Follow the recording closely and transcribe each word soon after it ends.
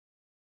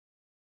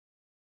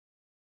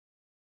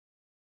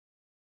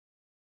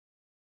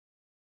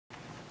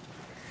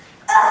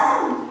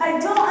I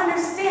don't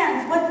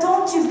understand. What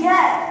don't you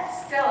get?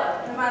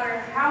 Stella, no matter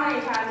how many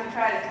times you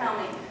try to tell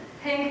me,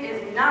 pink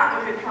is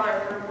not a good color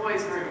for a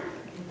boy's room.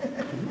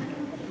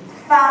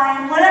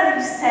 Fine, whatever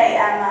you say,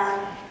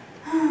 Emma.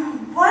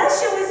 Why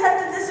does she always have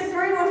to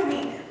disagree with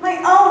me? My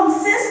own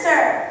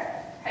sister.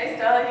 Hey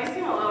Stella, you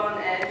seem a little on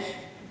edge.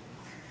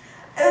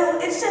 Oh,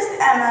 it's just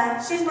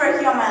Emma. She's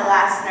working on my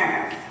last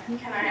nerve.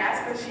 Can I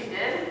ask what she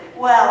did?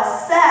 Well,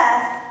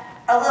 Seth,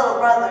 our little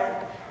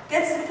brother,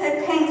 gets to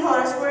pick paint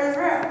colors for his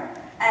room.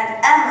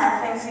 And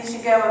Emma thinks he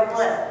should go with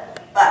blue.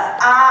 But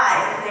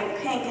I think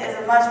pink is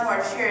a much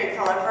more cheery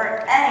color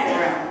for any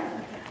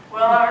room.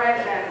 Well,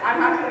 alright then.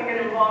 I'm not going to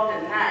get involved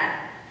in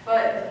that.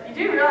 But you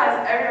do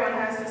realize everyone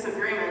has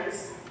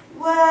disagreements.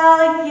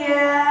 Well,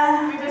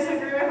 yeah. We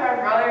disagree with our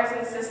brothers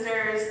and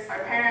sisters, our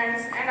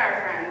parents, and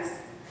our friends.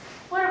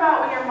 What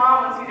about when your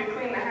mom wants you to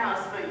clean the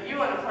house, but you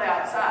want to play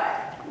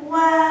outside?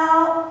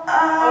 Well,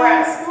 Or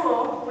at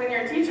school, when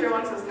your teacher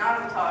wants us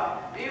not to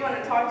talk, but you want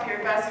to talk to your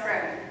best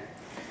friend.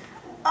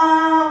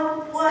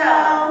 well...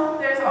 Still,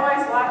 there's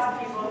always lots of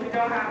people who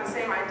don't have the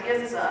same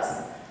ideas as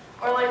us,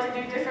 or like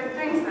to do different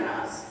things than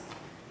us.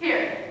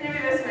 Here, maybe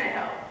this may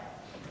help.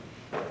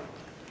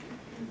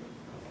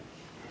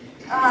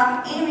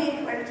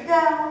 Amy, where did you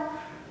go?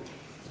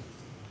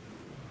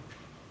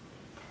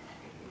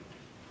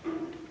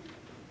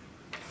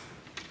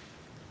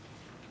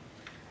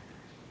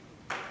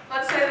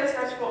 Let's say this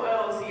vegetable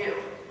oil is you.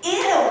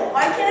 Ew,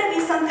 why can't it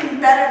be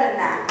something better than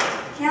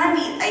that? Can't I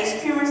be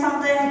ice cream or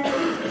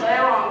something? Play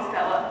along,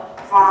 Stella.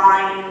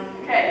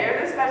 Fine. Okay, you're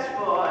this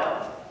vegetable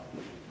oil.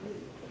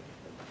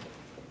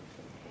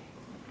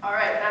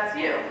 Alright, that's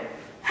you.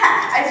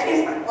 Ha, I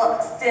changed my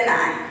looks, didn't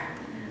I?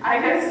 I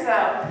guess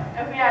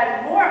so. If we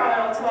add more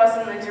oil to us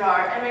in the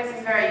jar, it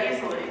mixes very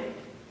easily.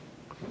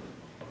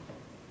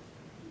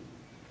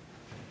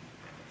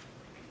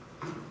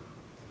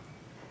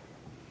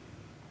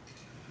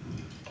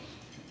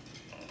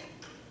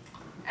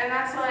 And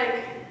that's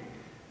like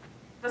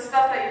the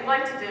stuff that you'd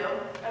like to do,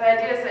 or the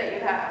ideas that you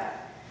have.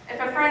 If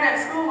a friend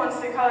at school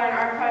wants to color an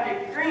art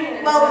project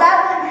green, Well, that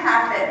wouldn't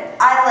happen.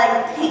 I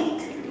like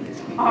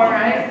pink.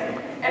 Alright.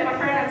 If a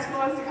friend at school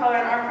wants to color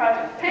an art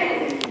project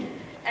pink,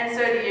 and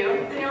so do you,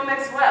 then you'll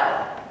mix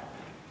well.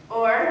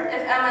 Or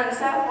if Emma and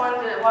Seth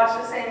wanted to watch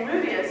the same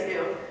movie as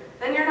you,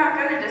 then you're not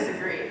going to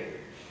disagree.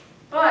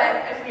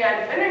 But if we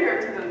add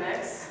vinegar to the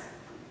mix,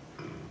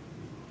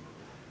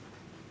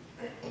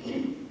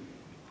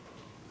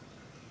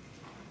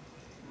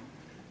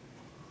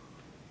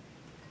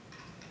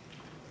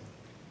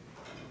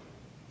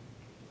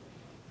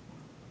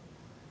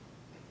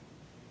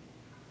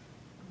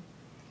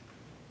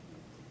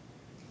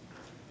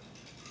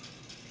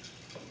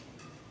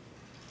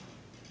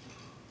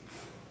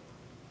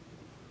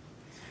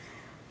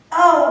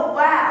 Oh,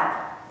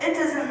 wow. It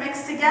doesn't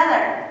mix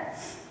together.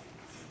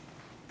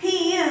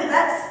 P.U.,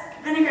 that's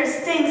vinegar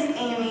stinks,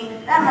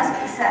 Amy. That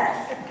must be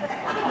Seth.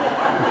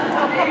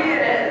 maybe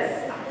it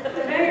is. The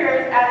vinegar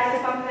is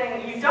adding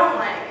something you don't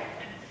like.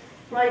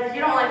 Like,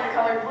 you don't like the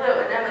color blue,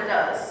 and Emma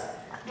does.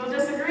 You'll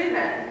disagree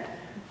then.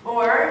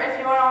 Or, if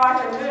you want to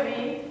watch a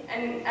movie,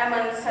 and Emma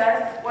and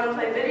Seth want to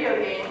play video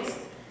games,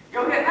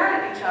 you'll get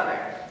mad at each other.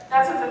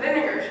 That's what the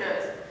vinegar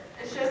shows.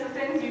 It shows the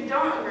things you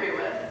don't agree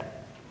with.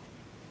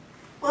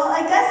 Well,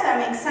 I guess that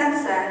makes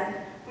sense then.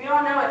 We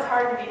all know it's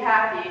hard to be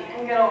happy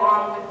and get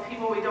along with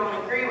people we don't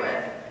agree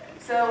with.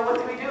 So what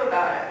do we do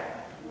about it?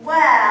 Well,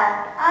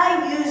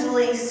 I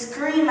usually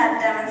scream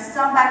at them and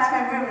stomp back to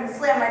my room and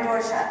slam my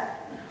door shut.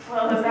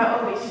 Well, is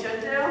that what we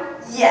should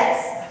do?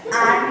 Yes,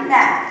 I'm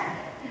mad.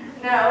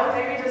 No,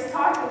 maybe just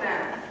talk to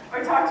them,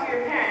 or talk to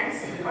your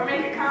parents, or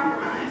make a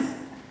compromise.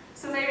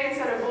 So maybe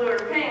instead of blue or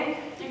pink,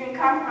 you can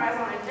compromise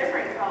on a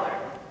different color.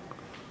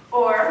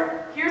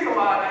 Or, here's a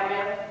wild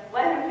idea,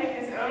 let him pick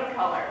his own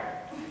color.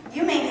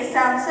 You make it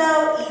sound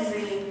so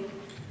easy.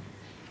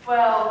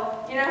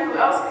 Well, you know who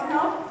else can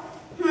help?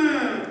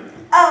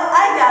 Oh,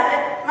 I got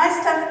it. My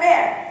stuffed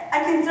bear. I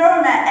can throw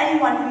him at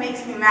anyone who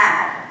makes me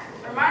mad.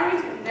 Remind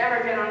me to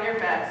never get on your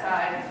bad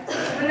side.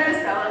 But no,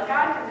 Stella,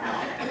 God can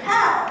help.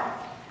 How?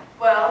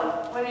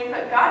 Well, when you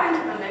put God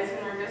into the mix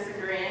when we're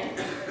disagreeing,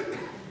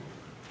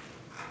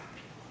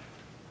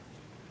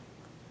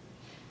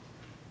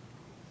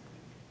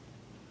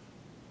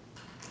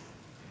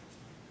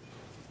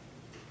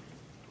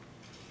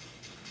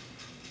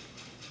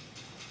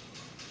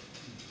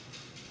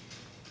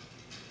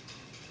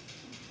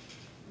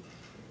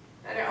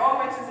 then it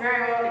all mixes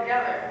very well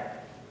together.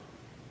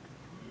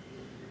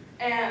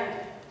 And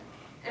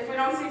if we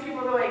don't see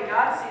people the way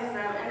God sees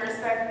them and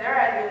respect their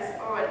ideas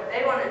or what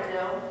they want to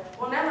do,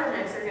 we'll never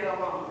mix or get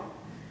along.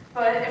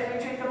 But if we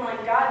treat them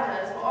like God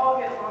does, we'll all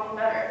get along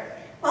better.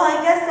 Well,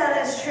 I guess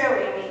that is true,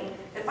 Amy.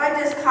 If I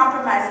just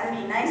compromise and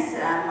be nice to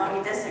them when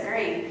we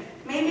disagree,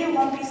 maybe it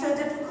won't be so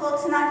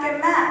difficult to not get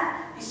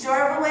mad. You sure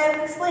have a way of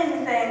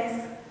explaining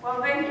things.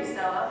 Well, thank you,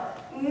 Stella.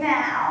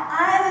 Now,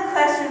 I have a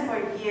question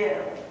for you.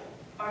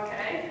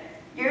 Okay.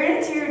 You're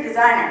an interior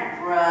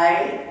designer,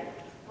 right?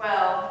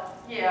 Well,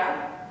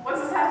 yeah.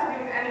 What's this have to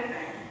do with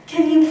anything?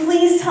 Can you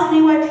please please tell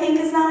me why pink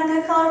is not a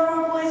good color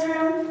for a boy's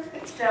room?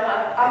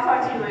 Stella, I'll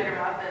talk to you later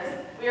about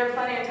this. We have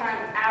plenty of time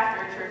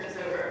after church is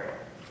over.